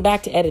not going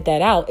back to edit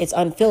that out. It's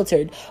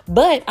unfiltered,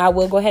 but I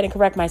will go ahead and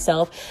correct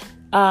myself.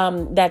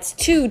 That's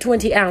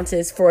 220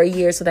 ounces for a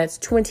year. So that's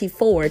 20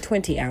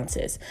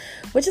 ounces,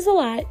 which is a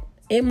lot.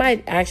 It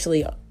might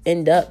actually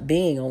end up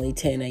being only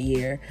 10 a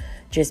year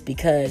just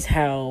because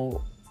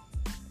how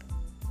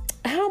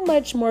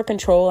much more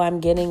control I'm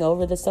getting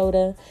over the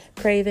soda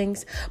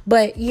cravings.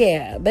 But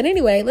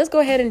anyway, let's go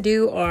ahead and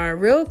do our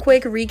real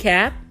quick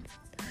recap.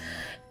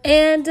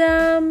 And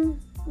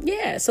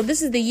so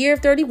this is the year of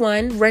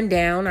 31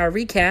 rundown, our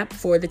recap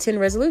for the 10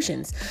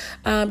 resolutions.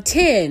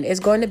 10 is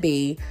going to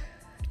be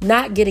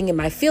not getting in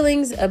my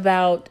feelings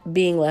about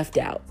being left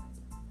out.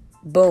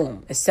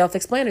 Boom. It's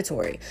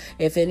self-explanatory.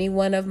 If any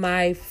one of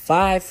my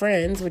 5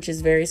 friends, which is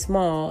very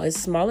small, is a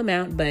small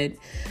amount, but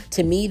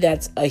to me,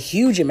 that's a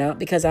huge amount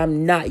because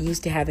I'm not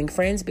used to having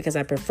friends because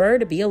I prefer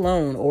to be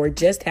alone or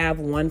just have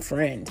one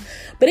friend.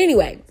 But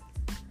anyway,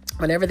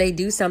 whenever they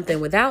do something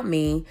without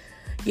me,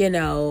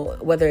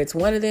 whether it's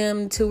one of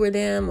them, 2 of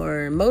them,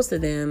 or most of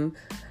them,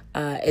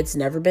 it's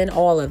never been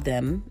all of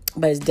them,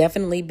 but it's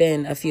definitely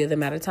been a few of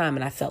them at a time.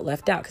 And I felt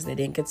left out because they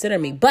didn't consider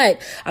me,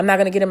 but I'm not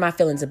going to get in my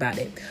feelings about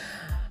it.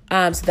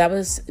 So that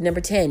was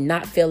number 10,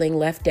 not feeling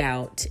left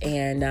out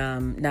and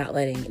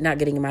not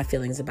getting in my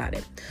feelings about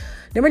it.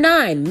 Number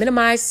 9,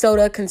 minimize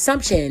soda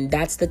consumption.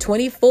 That's the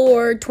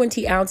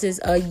 20 ounces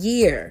a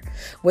year,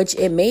 which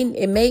it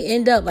may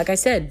end up, like I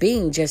said,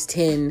 being just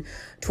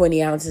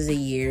 20 ounces a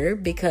year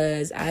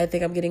because I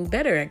think I'm getting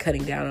better at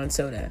cutting down on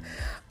soda.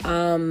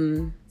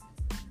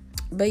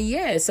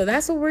 So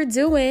that's what we're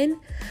doing.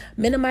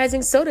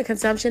 Minimizing soda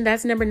consumption.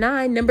 That's number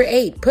 9. Number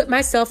 8, put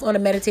myself on a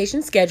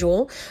meditation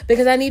schedule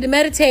because I need to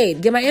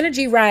meditate, get my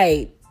energy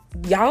right.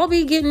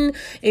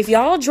 If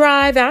y'all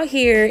drive out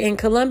here in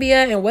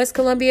Columbia and West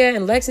Columbia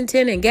and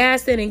Lexington and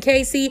Gaston and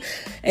Casey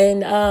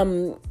and,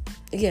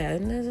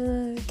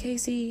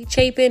 Casey,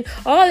 Chapin,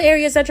 all the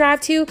areas I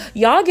drive to,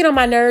 y'all get on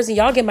my nerves and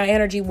y'all get my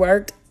energy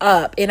worked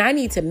up and I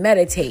need to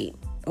meditate.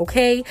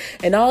 Okay.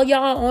 And all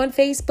y'all on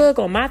Facebook,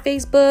 on my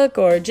Facebook,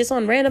 or just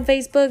on random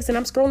Facebooks, and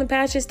I'm scrolling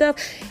past your stuff,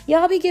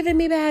 y'all be giving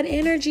me bad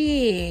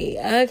energy.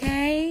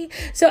 Okay.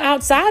 So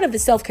outside of the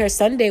Self-Care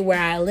Sunday, where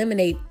I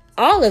eliminate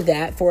all of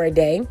that for a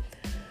day,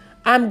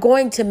 I'm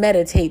going to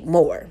meditate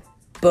more.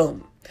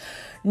 Boom.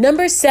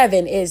 Number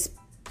 7 is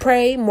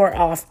pray more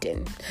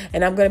often.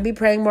 And I'm going to be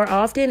praying more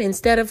often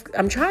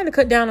I'm trying to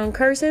cut down on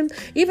cursing.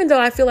 Even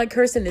though I feel like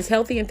cursing is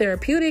healthy and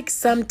therapeutic,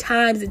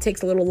 sometimes it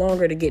takes a little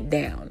longer to get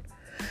down.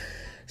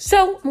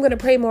 So I'm going to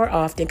pray more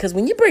often because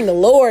when you bring the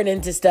Lord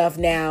into stuff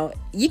now,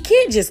 you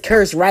can't just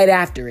curse right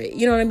after it.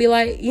 You know what I mean?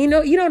 Like, you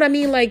know what I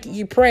mean? Like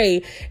you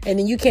pray and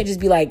then you can't just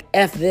be like,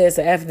 F this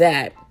or F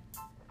that.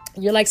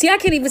 You're like, see, I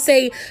can't even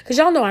say, because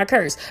y'all know I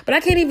curse, but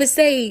I can't even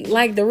say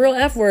like the real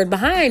F word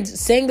behind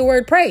saying the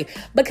word pray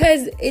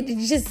because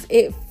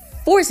it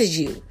forces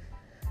you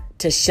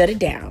to shut it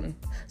down.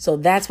 So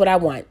that's what I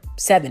want.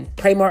 7,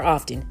 pray more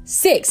often.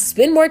 6,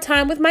 spend more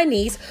time with my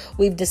niece.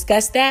 We've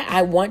discussed that.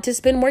 I want to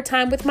spend more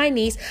time with my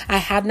niece. I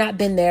have not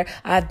been there.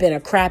 I've been a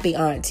crappy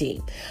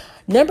auntie.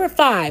 Number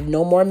 5,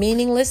 no more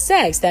meaningless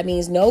sex. That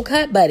means no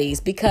cut buddies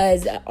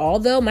because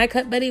although my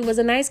cut buddy was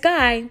a nice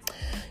guy,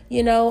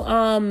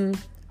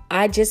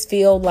 I just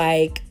feel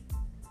like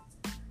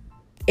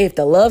if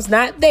the love's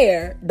not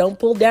there, don't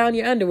pull down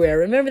your underwear.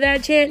 Remember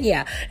that chant?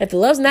 Yeah. If the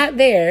love's not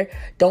there,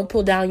 don't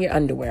pull down your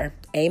underwear.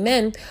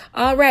 Amen.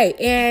 All right.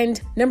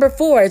 And number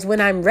 4 is when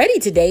I'm ready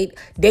to date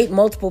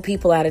multiple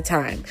people at a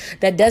time.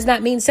 That does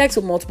not mean sex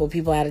with multiple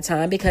people at a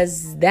time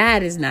because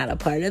that is not a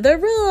part of the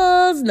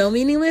rules. No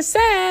meaningless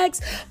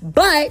sex.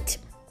 But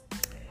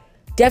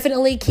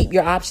definitely keep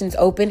your options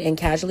open and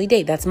casually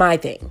date. That's my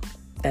thing.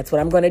 That's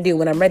what I'm going to do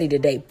when I'm ready to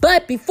date.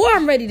 But before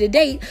I'm ready to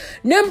date,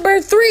 number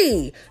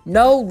 3,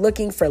 no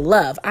looking for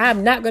love.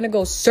 I'm not going to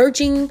go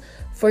searching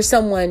for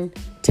someone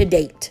to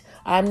date.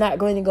 I'm not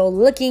going to go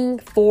looking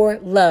for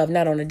love,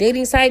 not on a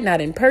dating site, not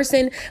in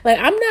person. Like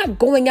I'm not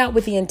going out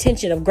with the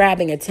intention of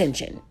grabbing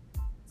attention,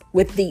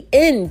 with the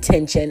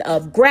intention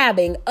of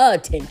grabbing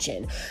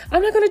attention.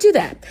 I'm not going to do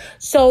that.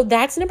 So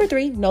that's number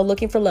 3, no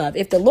looking for love.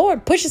 If the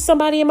Lord pushes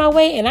somebody in my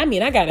way, and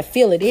I got to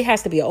feel it. It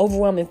has to be an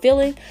overwhelming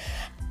feeling.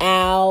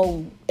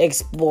 I'll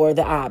explore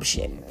the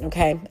option.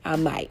 Okay. I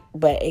might,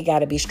 but it got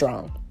to be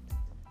strong.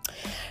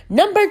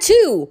 Number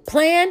 2,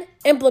 plan,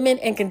 implement,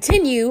 and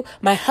continue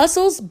my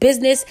hustles,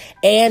 business,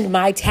 and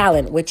my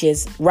talent, which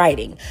is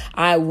writing.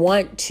 I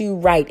want to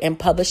write and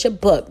publish a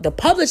book. The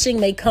publishing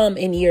may come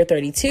in year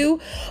 32,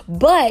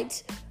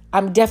 but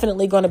I'm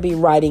definitely going to be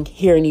writing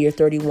here in year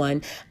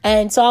 31.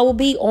 And so I will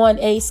be on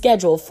a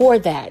schedule for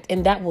that.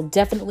 And that will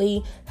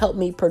definitely help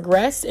me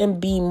progress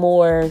and be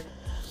more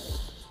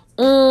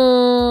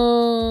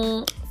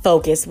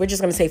focused. We're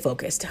just going to say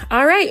focused.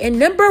 All right. And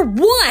number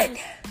 1,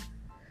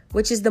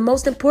 which is the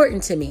most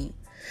important to me,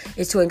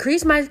 is to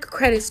increase my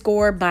credit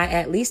score by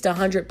at least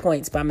 100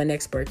 points by my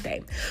next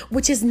birthday,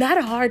 which is not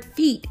a hard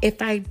feat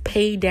if I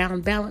pay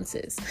down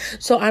balances.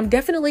 So I'm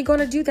definitely going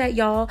to do that,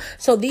 y'all.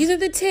 So these are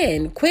the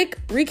 10. Quick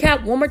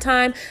recap one more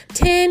time.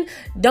 10,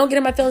 don't get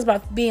in my feelings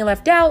about being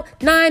left out.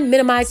 9,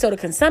 minimize soda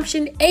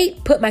consumption.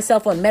 8, put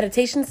myself on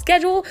meditation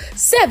schedule.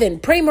 7,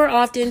 pray more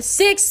often.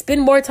 6,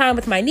 spend more time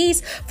with my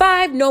niece.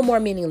 5, no more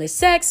meaningless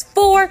sex.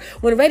 4,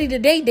 when ready to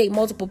date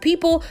multiple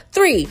people.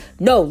 3,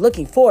 no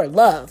looking for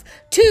love.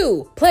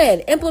 2, plan,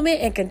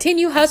 implement, and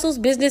continue hustles,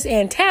 business,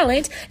 and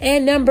talent.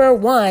 And number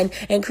 1,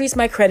 increase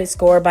my credit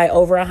score by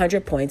over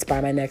 100 points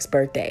by my next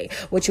birthday,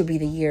 which will be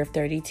the year of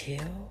 32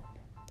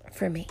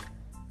 for me.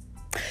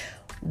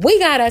 We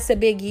got us a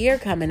big year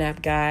coming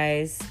up,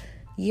 guys.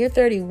 Year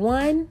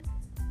 31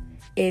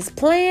 is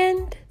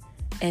planned,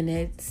 and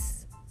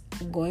it's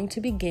going to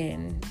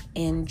begin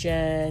in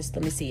just,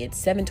 let me see, it's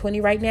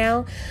 7:20 right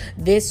now.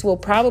 This will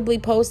probably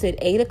post at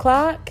 8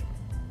 o'clock.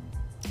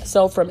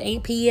 So from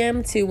 8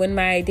 p.m. to when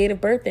my date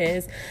of birth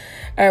is,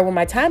 or when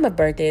my time of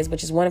birth is,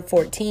 which is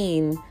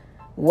 1:14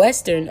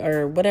 Western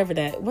or whatever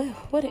that,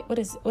 what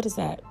is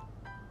that?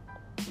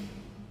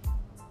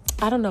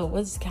 I don't know.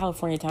 What's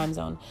California time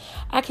zone?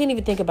 I can't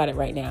even think about it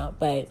right now,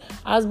 but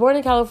I was born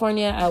in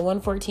California at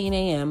 1:14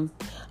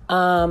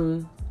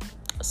 a.m.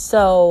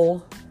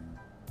 So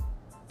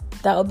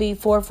that will be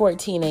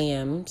 4:14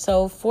 a.m.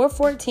 So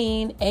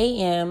 4:14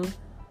 a.m.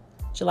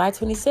 July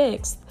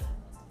 26th.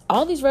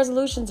 All these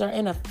resolutions are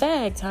in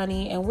effect,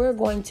 honey, and we're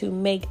going to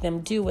make them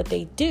do what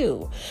they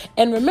do.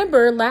 And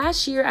remember,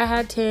 last year I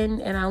had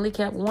 10 and I only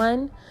kept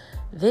 1.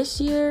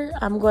 This year,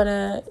 I'm going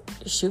to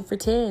shoot for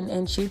 10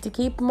 and shoot to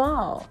keep them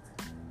all.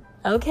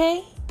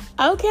 Okay?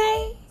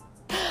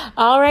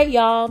 All right,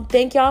 y'all.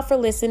 Thank y'all for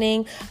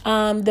listening.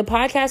 The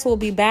podcast will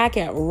be back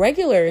at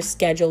regular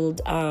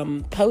scheduled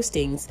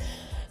postings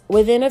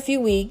within a few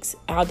weeks.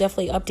 I'll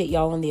definitely update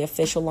y'all on the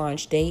official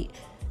launch date.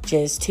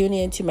 Just tune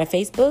in to my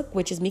Facebook,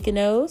 which is Mika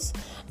Knows,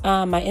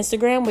 my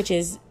Instagram, which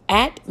is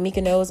at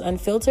Mika Knows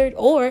Unfiltered,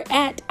 or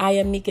at I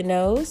am Mika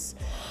Knows.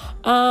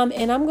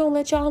 And I'm going to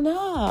let y'all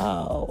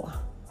know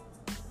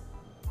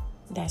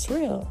that's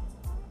real.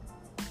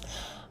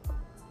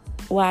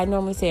 Well, I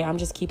normally say I'm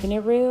just keeping it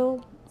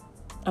real.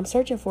 I'm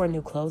searching for a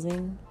new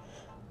clothing.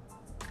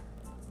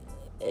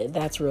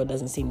 That's real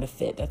doesn't seem to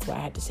fit. That's why I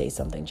had to say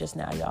something just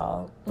now,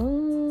 y'all.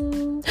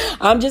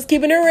 I'm just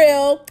keeping it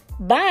real.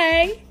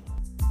 Bye.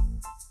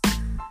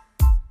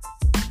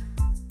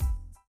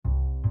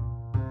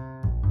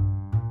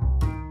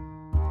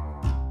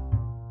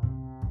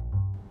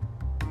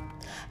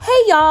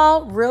 Hey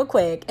y'all, real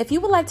quick, if you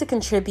would like to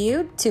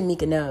contribute to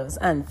Mika Knows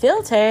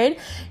Unfiltered,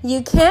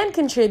 you can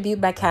contribute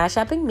by Cash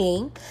Apping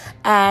me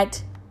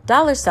at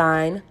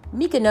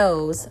 $Mika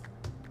Knows,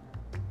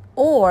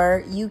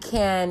 or you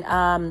can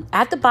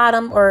at the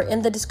bottom or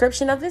in the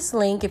description of this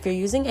link, if you're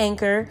using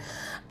Anchor,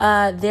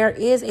 there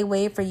is a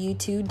way for you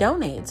to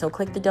donate. So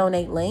click the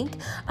donate link.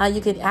 You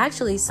could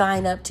actually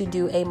sign up to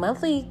do a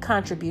monthly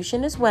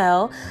contribution as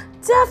well.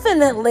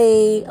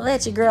 Definitely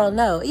let your girl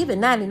know. Even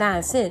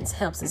 99 cents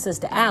helps a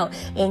sister out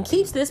and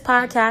keeps this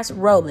podcast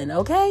rolling,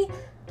 okay?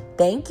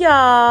 Thank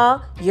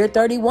y'all. Year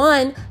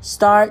 31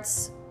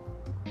 starts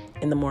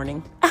in the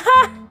morning.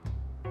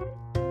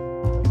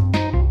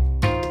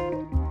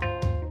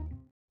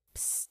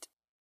 Psst.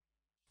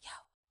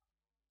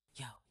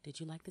 Yo, did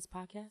you like this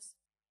podcast?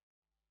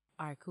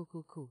 All right, cool.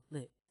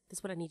 Look, this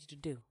is what I need you to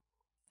do.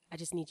 I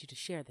just need you to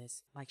share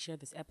this. Share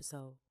this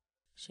episode.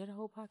 Share the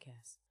whole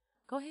podcast.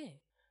 Go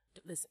ahead.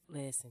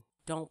 Listen.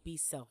 Don't be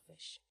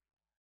selfish.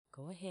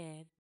 Go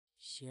ahead,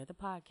 share the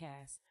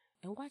podcast,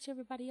 and watch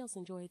everybody else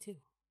enjoy it too.